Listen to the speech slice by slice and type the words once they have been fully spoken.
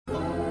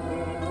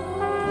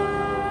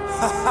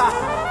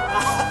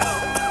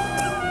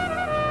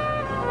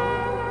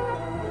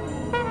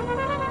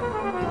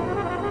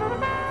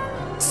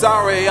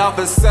Sorry,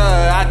 officer,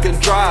 I can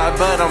drive,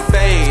 but I'm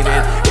faded.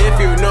 If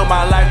you knew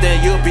my life,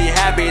 then you'll be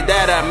happy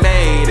that I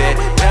made it.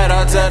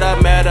 Pedal to the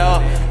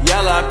metal,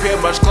 y'all appear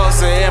much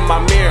closer in my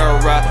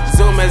mirror.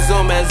 Zooming,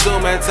 zooming,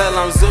 zooming, till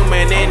I'm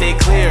zooming any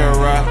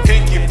clearer.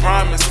 Pinky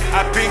promise,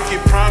 I pinky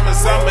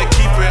promise, I'ma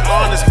keep it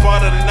honest.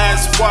 Part of the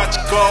nice watch,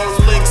 gold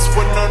links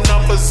with no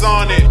numbers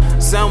on it.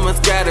 Someone's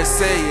gotta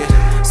say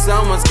it,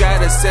 someone's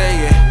gotta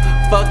say it.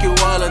 Fuck you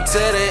all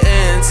until the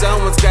end,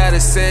 someone's gotta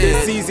say it.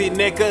 It's easy,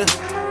 nigga.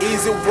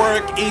 Easy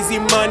work, easy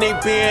money,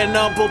 being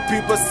humble.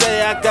 People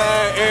say I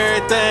got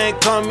everything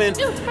coming.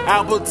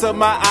 Apple to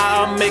my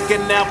eye, I'm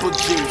making apple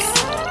juice.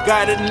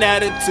 Got an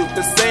attitude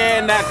for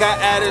saying I got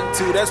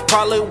attitude. That's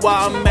probably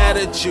why I'm mad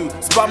at you.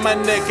 Spot my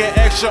nigga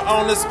extra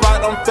on the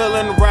spot, I'm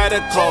feeling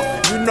radical.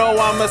 You know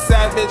I'm a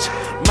savage.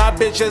 My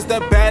bitch is the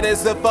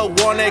baddest. If I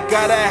want it,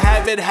 gotta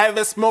have it.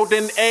 Haven't smoked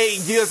in 8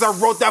 years. I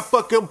wrote that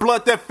fucking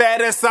blunt the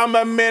fattest. I'm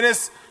a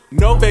menace.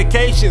 No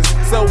vacations,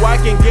 so I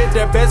can get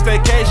the best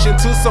vacation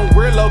to some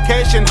weird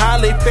location.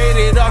 Highly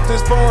faded off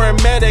this foreign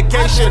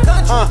medication.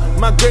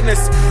 My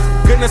goodness,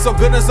 goodness, oh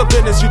goodness, oh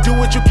goodness. You do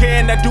what you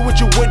can, I do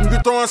what you wouldn't. You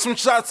throwing some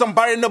shots, I'm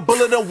biting a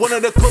bullet of one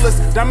of the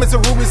coolest. Diamonds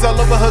and rubies all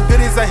over her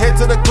goodies. I head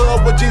to the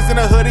club with jeans and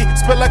a hoodie.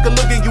 Spit like a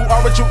loogie, you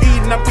are what you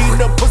eatin'. I'm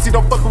eating up pussy,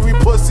 don't fuck with me,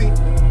 pussy.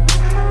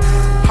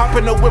 Hop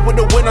in the whip with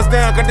the windows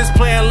down, got this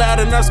playing loud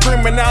and I'm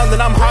screaming out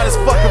that I'm hot as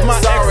fuck if my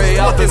Sorry,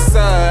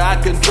 officer, I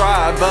can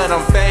drive, but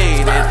I'm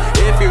faded.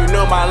 If you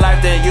knew my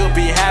life, then you'll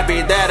be happy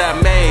that I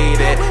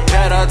made it.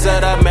 Pedal to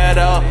the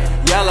metal,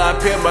 y'all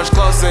appear much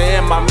closer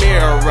in my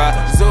mirror.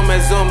 Zooming,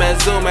 zooming,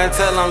 zooming,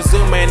 till I'm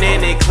zooming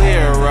any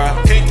clearer.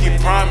 Pinky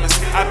promise,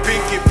 I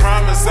pinky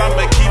promise,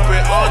 I'ma keep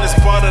it honest.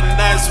 Part of the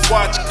nice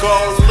watch,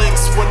 gold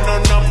links with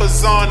no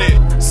numbers on it.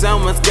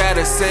 Someone's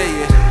gotta say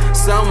it,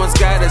 someone's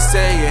gotta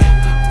say it.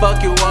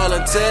 Fuck you all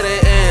until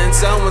the end,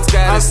 someone's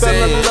gotta say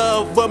it. I fell in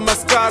love with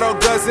Moscato,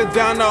 guzzing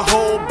down the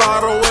whole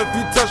bottle. If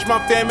you touch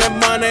my family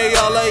money,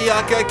 all of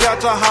y'all can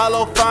catch a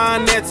hollow.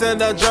 Financing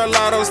the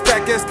gelato,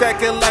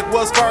 stacking like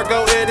Wells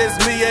Fargo. It is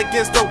me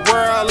against the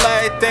world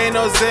like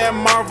Thanos and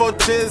Marvel.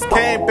 Just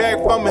came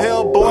back from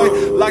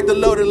Hellboy, like the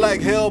loaded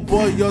like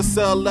Hellboy. Your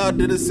sell out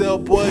to the cell,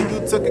 boy.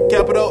 You took a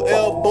capital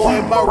L,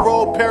 boy. My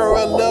road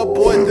parallel,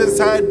 boy. This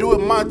how I do it,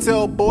 my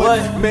tail,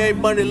 boy. Made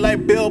money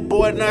like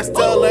Billboard, and I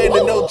still ain't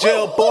in no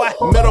jail, boy.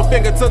 Middle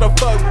finger to the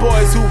fuck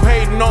boys who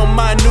hating on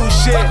my new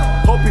shit.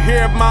 Hope you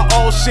hear my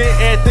old shit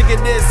and thinking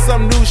this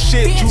some new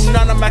shit. You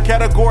not in my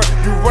category,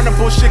 you running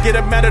bullshit, get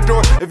a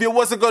matador. If you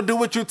wasn't gonna do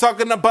what you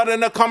talking about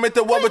in a comment,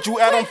 then what would you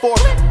add on for?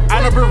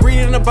 I never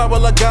reading the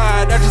Bible of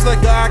God, I just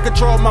let God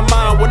control my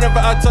mind. Whenever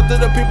I talk to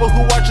the people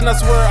who watching, I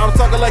swear I'm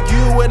talking like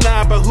you and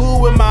I. But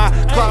who am I?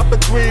 Caught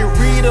between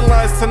reading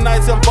lines,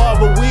 tonight's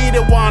involved with weed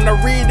and wine. I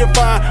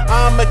redefine,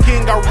 I'm a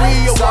king, I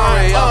rewind.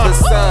 Sorry,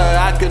 officer,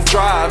 I can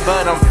drive,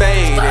 but I'm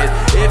faded.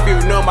 If you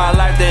knew my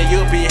life, then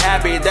you'll be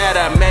happy that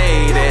I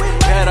made it.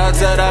 Pedal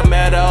to the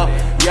metal,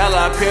 y'all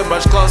appear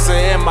much closer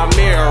in my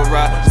mirror.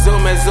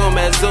 Zooming,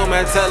 zooming,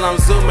 zooming, till I'm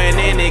zooming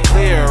any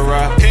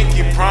clearer.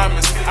 Pinky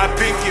promise, I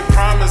pinky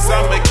promise,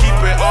 I'ma keep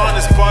it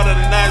honest. Part of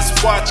the nice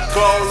watch,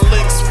 gold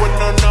links with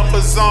no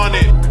numbers on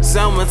it.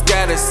 Someone's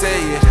gotta say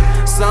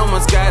it,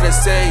 someone's gotta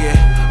say it.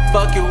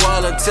 Fuck you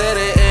all until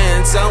the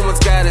end, someone's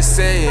gotta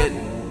say it.